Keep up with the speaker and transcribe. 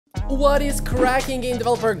What is cracking, game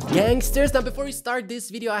developer gangsters? Now before we start this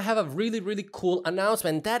video, I have a really cool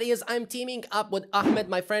announcement. That is, I'm teaming up with Ahmed,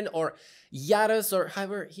 my friend, or Yaras, or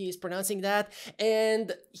however he is pronouncing that,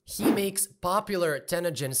 and he makes popular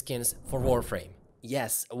Tenogen skins for Warframe.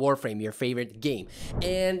 Yes, Warframe, your favorite game.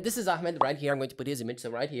 And this is Ahmed right here. I'm going to put his image,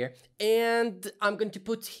 so right here. And I'm going to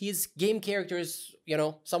put his game characters, you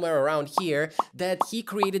know, somewhere around here that he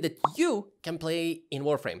created that you can play in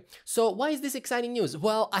Warframe. So why is this exciting news?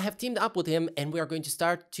 Well, I have teamed up with him and we are going to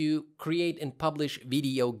start to create and publish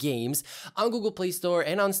video games on Google Play Store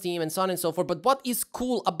and on Steam and so on and so forth. But what is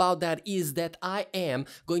cool about that is that I am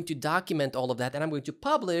going to document all of that and I'm going to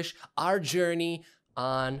publish our journey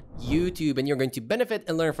on YouTube, and you're going to benefit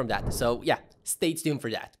and learn from that. So yeah, stay tuned for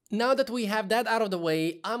that. Now that we have that out of the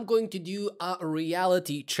way, I'm going to do a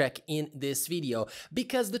reality check in this video,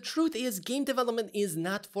 because the truth is game development is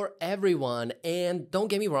not for everyone. And don't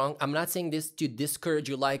get me wrong, I'm not saying this to discourage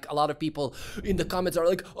you like a lot of people in the comments are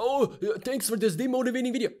like, oh, thanks for this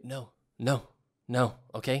demotivating video. No,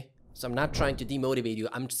 okay? So I'm not trying to demotivate you.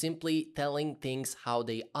 I'm simply telling things how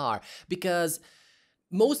they are, because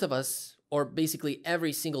most of us, or basically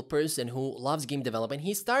every single person who loves game development,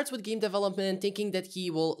 he starts with game development thinking that he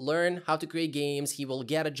will learn how to create games, he will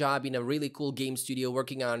get a job in a really cool game studio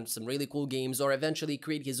working on some really cool games, or eventually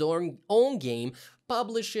create his own game,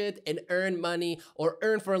 publish it, and earn money, or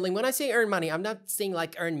earn for a living. When I say earn money, I'm not saying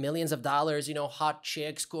like earn millions of dollars, you know, hot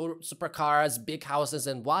chicks, cool supercars, big houses,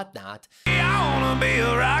 and whatnot. I wanna be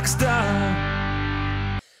a rock star.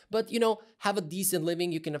 But, you know, have a decent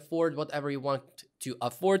living. You can afford whatever you want to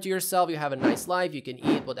afford to yourself. You have a nice life. You can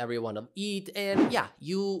eat whatever you want to eat. And yeah,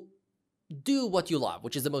 you do what you love,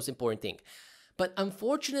 which is the most important thing. But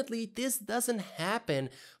unfortunately, this doesn't happen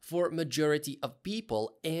for majority of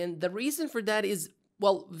people. And the reason for that is,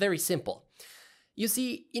 well, very simple. You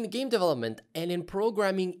see, in game development and in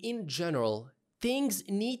programming in general, things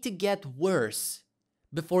need to get worse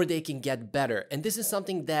before they can get better. And this is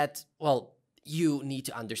something that, well, you need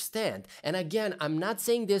to understand. And again, I'm not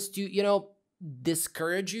saying this to, you know,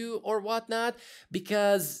 discourage you or whatnot,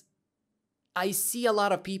 because I see a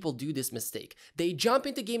lot of people do this mistake. They jump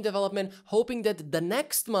into game development hoping that the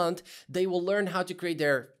next month they will learn how to create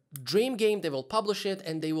their dream game, they will publish it,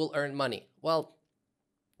 and they will earn money. Well,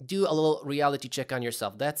 do a little reality check on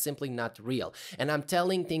yourself. That's simply not real. And I'm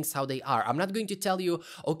telling things how they are. I'm not going to tell you,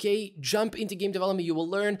 okay, jump into game development. You will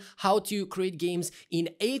learn how to create games in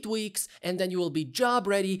 8 weeks, and then you will be job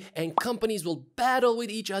ready, and companies will battle with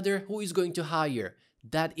each other who is going to hire.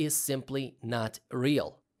 That is simply not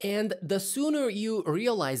real. And the sooner you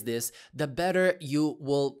realize this, the better you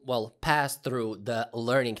will, well, pass through the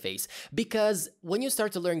learning phase. Because when you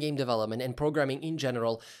start to learn game development and programming in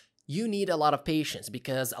general, you need a lot of patience,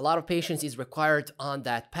 because a lot of patience is required on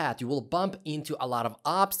that path. You will bump into a lot of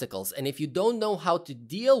obstacles, and if you don't know how to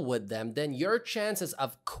deal with them, then your chances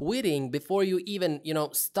of quitting before you even, you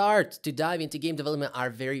know, start to dive into game development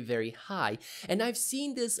are very high. And I've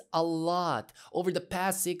seen this a lot over the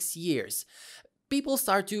past 6 years. People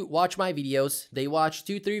start to watch my videos, they watch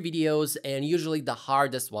 2-3 videos, and usually the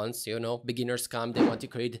hardest ones, you know, beginners come, they want to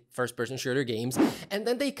create first-person shooter games, and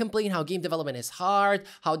then they complain how game development is hard,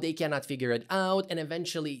 how they cannot figure it out, and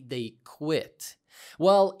eventually they quit.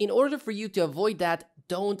 Well, in order for you to avoid that,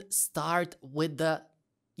 don't start with the,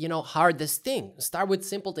 you know, hardest thing. Start with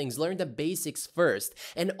simple things, learn the basics first,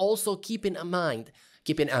 and also keep in mind,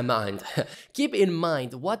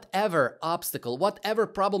 whatever obstacle, whatever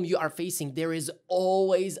problem you are facing, there is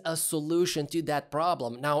always a solution to that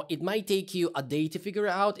problem. Now, it might take you a day to figure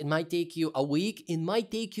it out, it might take you a week, it might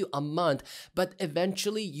take you a month, but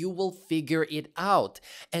eventually you will figure it out.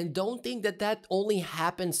 And don't think that that only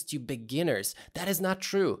happens to beginners. That is not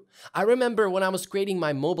true. I remember when I was creating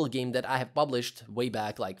my mobile game that I have published way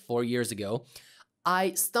back, like 4 years ago,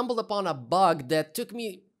 I stumbled upon a bug that took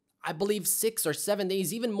me, I believe, 6 or 7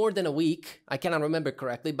 days, even more than a week. I cannot remember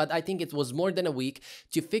correctly, but I think it was more than a week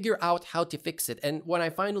to figure out how to fix it. And when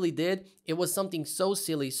I finally did, it was something so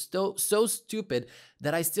silly, so stupid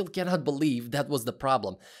that I still cannot believe that was the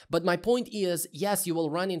problem. But my point is, yes, you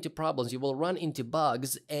will run into problems, you will run into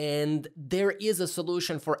bugs, and there is a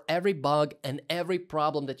solution for every bug and every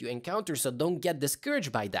problem that you encounter, so don't get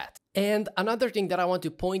discouraged by that. And another thing that I want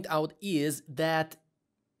to point out is that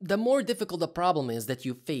the more difficult the problem is that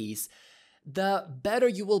you face, the better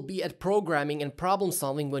you will be at programming and problem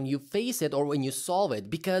solving when you face it or when you solve it.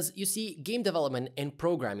 Because you see, game development and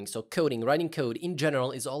programming, so coding, writing code in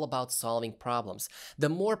general, is all about solving problems. The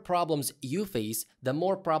more problems you face, the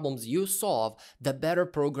more problems you solve, the better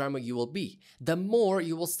programmer you will be. The more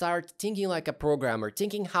you will start thinking like a programmer,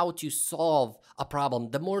 thinking how to solve a problem.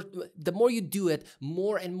 The more you do it,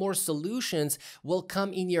 more and more solutions will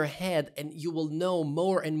come in your head, and you will know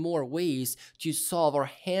more and more ways to solve or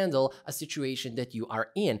handle a situation that you are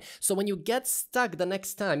in. So when you get stuck the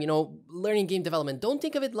next time, learning game development, don't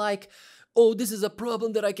think of it like, oh, this is a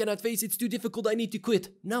problem that I cannot face, it's too difficult, I need to quit.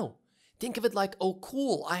 No. Think of it like, oh,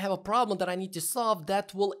 cool, I have a problem that I need to solve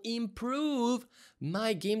that will improve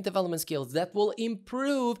my game development skills, that will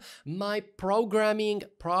improve my programming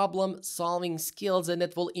problem solving skills, and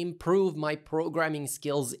that will improve my programming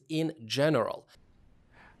skills in general.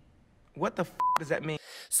 What the f does that mean?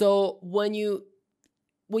 So when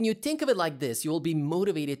you think of it like this, you will be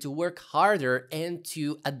motivated to work harder and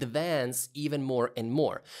to advance even more and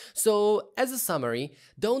more. So as a summary,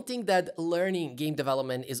 don't think that learning game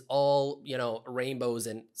development is all, rainbows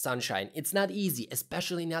and sunshine. It's not easy,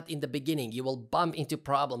 especially not in the beginning. You will bump into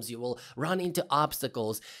problems. You will run into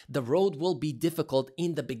obstacles. The road will be difficult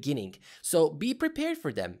in the beginning. So be prepared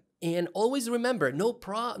for them. And always remember,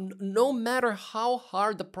 no matter how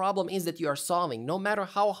hard the problem is that you are solving, no matter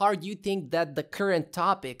how hard you think that the current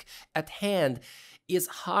topic at hand is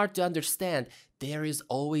hard to understand, there is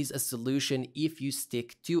always a solution if you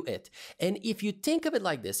stick to it. And if you think of it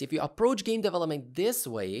like this, if you approach game development this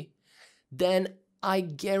way, then I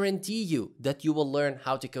guarantee you that you will learn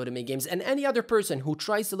how to code and make games. And any other person who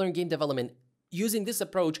tries to learn game development using this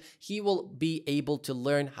approach, he will be able to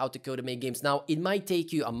learn how to code and make games. Now, it might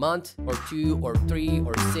take you a month or 2 or 3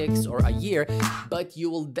 or 6 or a year, but you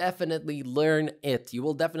will definitely learn it. You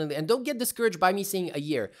will definitely, and don't get discouraged by me saying a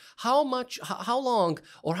year. How long,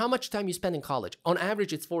 or how much time you spend in college? On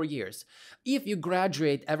average, it's 4 years. If you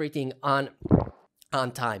graduate everything on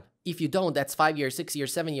time. If you don't, that's 5 years, 6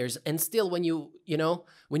 years, 7 years. And still when you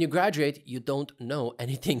graduate, you don't know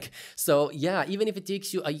anything. So yeah, even if it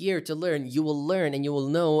takes you a year to learn, you will learn and you will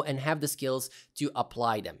know and have the skills to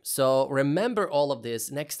apply them. So remember all of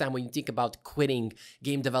this next time when you think about quitting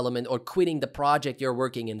game development or quitting the project you're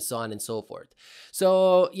working in, so on and so forth.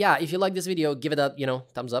 So yeah, if you like this video, give it a,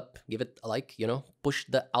 thumbs up, give it a like, push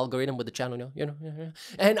the algorithm with the channel,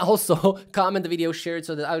 and also comment the video, share it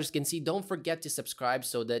so that others can see. Don't forget to subscribe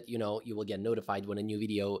so that, you will get notified when a new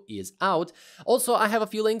video is out. Also, I have a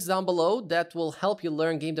few links down below that will help you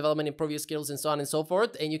learn game development, improve your skills, and so on and so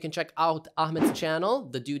forth. And you can check out Ahmed's channel,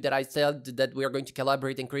 the dude that I said that we are going to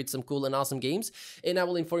collaborate and create some cool and awesome games. And I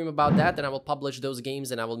will inform you about that, and I will publish those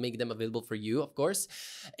games, and I will make them available for you, of course.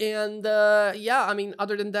 And yeah,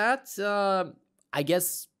 other than that, I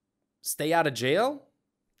guess stay out of jail.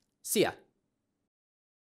 See ya.